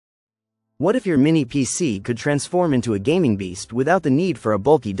What if your mini PC could transform into a gaming beast without the need for a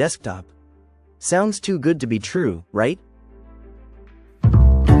bulky desktop? Sounds too good to be true, right?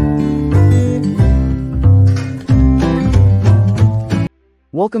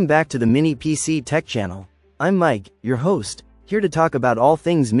 Welcome back to the Mini PC Tech channel. I'm Mike, your host, here to talk about all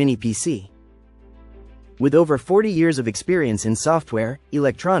things mini PC. With over 40 years of experience in software,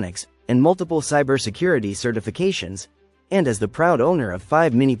 electronics, and multiple cybersecurity certifications, and as the proud owner of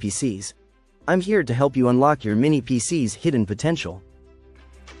 5 mini PCs, I'm here to help you unlock your mini PC's hidden potential.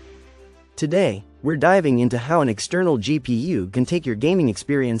 Today, we're diving into how an external GPU can take your gaming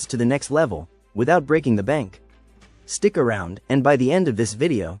experience to the next level, without breaking the bank. Stick around, and by the end of this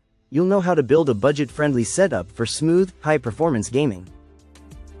video, you'll know how to build a budget-friendly setup for smooth, high-performance gaming.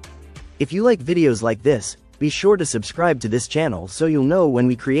 If you like videos like this, be sure to subscribe to this channel so you'll know when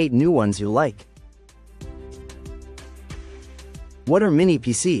we create new ones you'll like. What are mini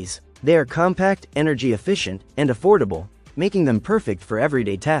PCs? They are compact, energy-efficient, and affordable, making them perfect for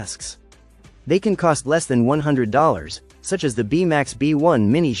everyday tasks. They can cost less than $100, such as the B-Max B1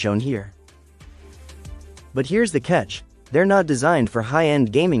 Mini shown here. But here's the catch, they're not designed for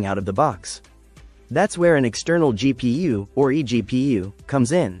high-end gaming out of the box. That's where an external GPU, or eGPU,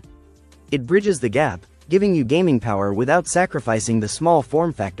 comes in. It bridges the gap, giving you gaming power without sacrificing the small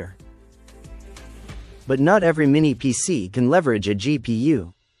form factor. But not every mini PC can leverage a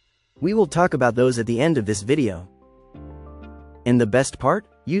GPU. We will talk about those at the end of this video. And the best part?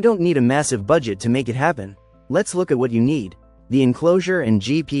 You don't need a massive budget to make it happen. Let's look at what you need: the enclosure and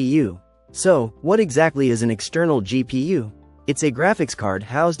GPU. So, what exactly is an external GPU? It's a graphics card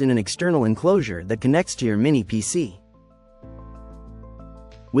housed in an external enclosure that connects to your mini PC.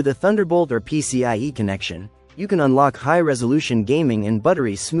 With a Thunderbolt or PCIe connection, you can unlock high-resolution gaming and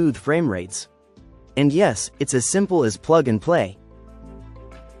buttery-smooth frame rates. And yes, it's as simple as plug and play.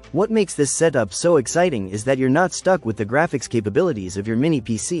 What makes this setup so exciting is that you're not stuck with the graphics capabilities of your mini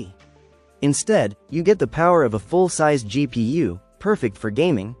PC. Instead, you get the power of a full-sized GPU, perfect for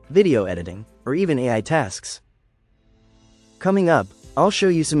gaming, video editing, or even AI tasks. Coming up, I'll show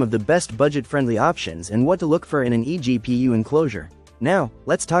you some of the best budget-friendly options and what to look for in an eGPU enclosure. Now,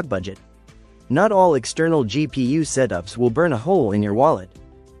 let's talk budget. Not all external GPU setups will burn a hole in your wallet.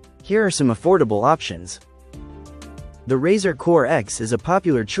 Here are some affordable options. The Razer Core X is a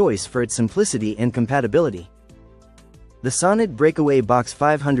popular choice for its simplicity and compatibility. The Sonnet Breakaway Box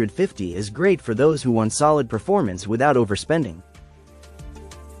 550 is great for those who want solid performance without overspending.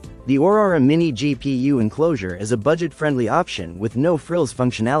 The Orara Mini GPU enclosure is a budget-friendly option with no-frills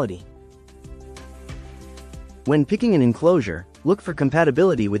functionality. When picking an enclosure, look for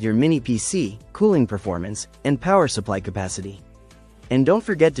compatibility with your mini PC, cooling performance, and power supply capacity. And don't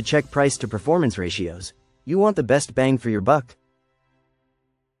forget to check price-to-performance ratios. You want the best bang for your buck.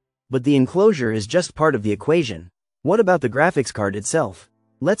 But the enclosure is just part of the equation. What about the graphics card itself?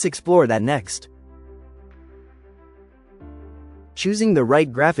 Let's explore that next. Choosing the right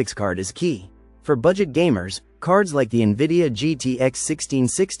graphics card is key. For budget gamers, cards like the NVIDIA GTX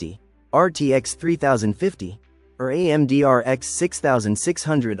 1660, RTX 3050, or AMD RX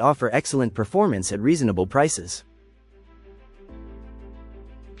 6600 offer excellent performance at reasonable prices.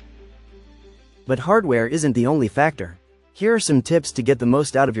 But hardware isn't the only factor. Here are some tips to get the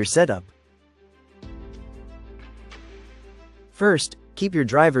most out of your setup. First, keep your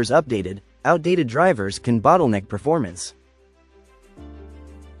drivers updated. Outdated drivers can bottleneck performance.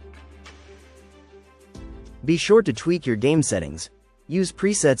 Be sure to tweak your game settings. Use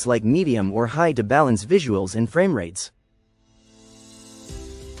presets like medium or high to balance visuals and frame rates.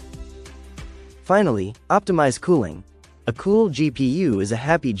 Finally, optimize cooling. A cool GPU is a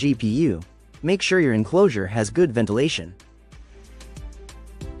happy GPU. Make sure your enclosure has good ventilation.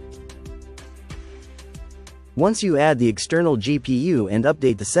 Once you add the external GPU and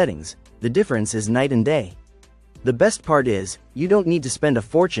update the settings, the difference is night and day. The best part is, you don't need to spend a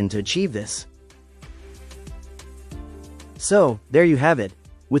fortune to achieve this. So, there you have it.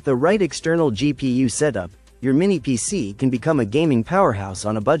 With the right external GPU setup, your mini PC can become a gaming powerhouse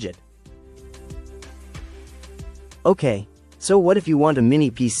on a budget. Okay, so what if you want a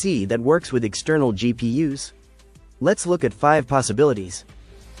mini PC that works with external GPUs? Let's look at 5 possibilities.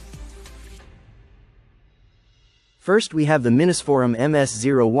 First, we have the Minisforum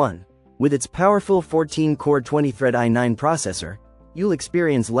MS-01. With its powerful 14-core 20-thread i9 processor, you'll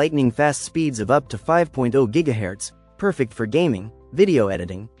experience lightning-fast speeds of up to 5.0 GHz, perfect for gaming, video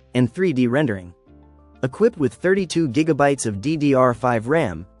editing, and 3D rendering. Equipped with 32 GB of DDR5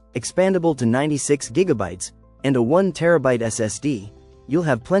 RAM, expandable to 96 GB, and a 1 TB SSD, you'll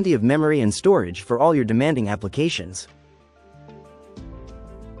have plenty of memory and storage for all your demanding applications.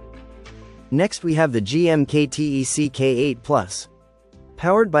 Next we have the GMKtec K8 Plus.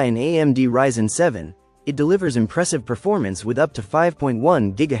 Powered by an AMD Ryzen 7, it delivers impressive performance with up to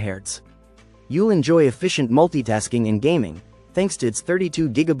 5.1 GHz. You'll enjoy efficient multitasking in gaming, thanks to its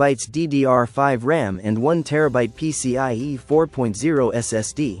 32GB DDR5 RAM and 1TB PCIe 4.0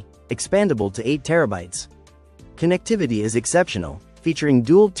 SSD, expandable to 8TB. Connectivity is exceptional, featuring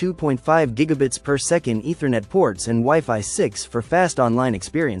dual 2.5 gigabits per second Ethernet ports and Wi-Fi 6 for fast online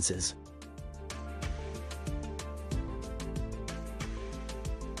experiences.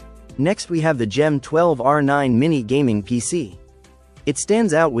 Next we have the GEM 12R9 Mini Gaming PC. It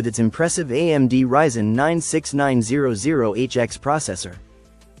stands out with its impressive AMD Ryzen 9 6900HX processor.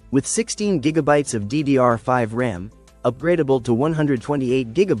 With 16GB of DDR5 RAM, upgradable to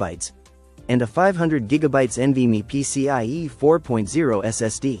 128GB, and a 500GB NVMe PCIe 4.0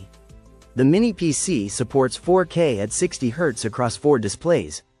 SSD. The Mini PC supports 4K at 60Hz across 4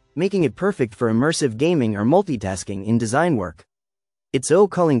 displays, making it perfect for immersive gaming or multitasking in design work. Its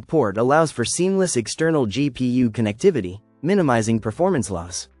O-Culling port allows for seamless external GPU connectivity, minimizing performance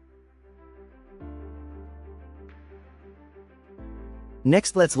loss.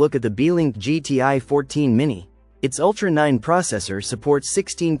 Next let's look at the Beelink GTI 14 Mini. Its Ultra 9 processor supports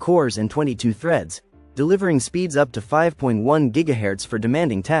 16 cores and 22 threads, delivering speeds up to 5.1 GHz for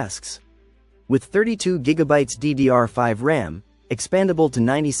demanding tasks. With 32GB DDR5 RAM, expandable to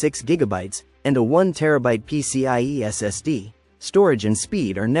 96GB, and a 1TB PCIe SSD, storage and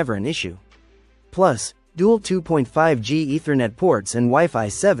speed are never an issue. Plus, dual 2.5G Ethernet ports and Wi-Fi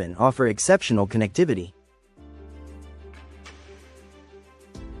 7 offer exceptional connectivity.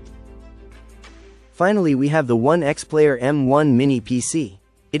 Finally we have the One Xplayer M1 Mini PC.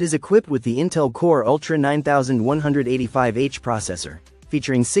 It is equipped with the Intel Core Ultra 9185H processor,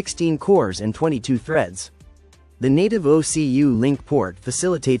 featuring 16 cores and 22 threads. The native OCU Link port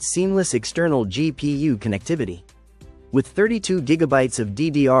facilitates seamless external GPU connectivity. With 32GB of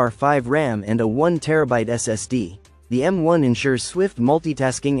DDR5 RAM and a 1TB SSD, the M1 ensures swift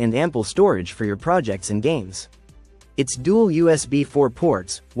multitasking and ample storage for your projects and games. Its dual USB 4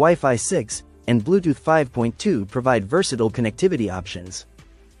 ports, Wi-Fi 6, and Bluetooth 5.2 provide versatile connectivity options.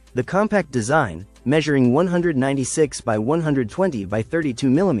 The compact design, measuring 196 by 120 by 32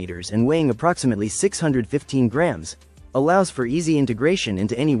 mm and weighing approximately 615 grams, allows for easy integration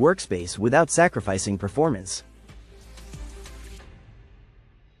into any workspace without sacrificing performance.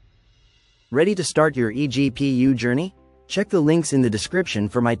 Ready to start your eGPU journey? Check the links in the description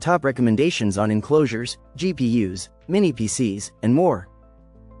for my top recommendations on enclosures, GPUs, mini PCs, and more.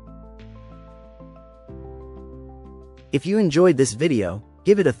 If you enjoyed this video,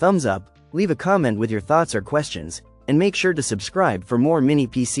 give it a thumbs up, leave a comment with your thoughts or questions, and make sure to subscribe for more mini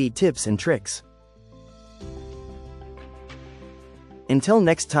PC tips and tricks. Until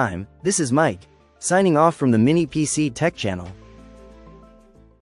next time, this is Mike, signing off from the Mini PC Tech channel.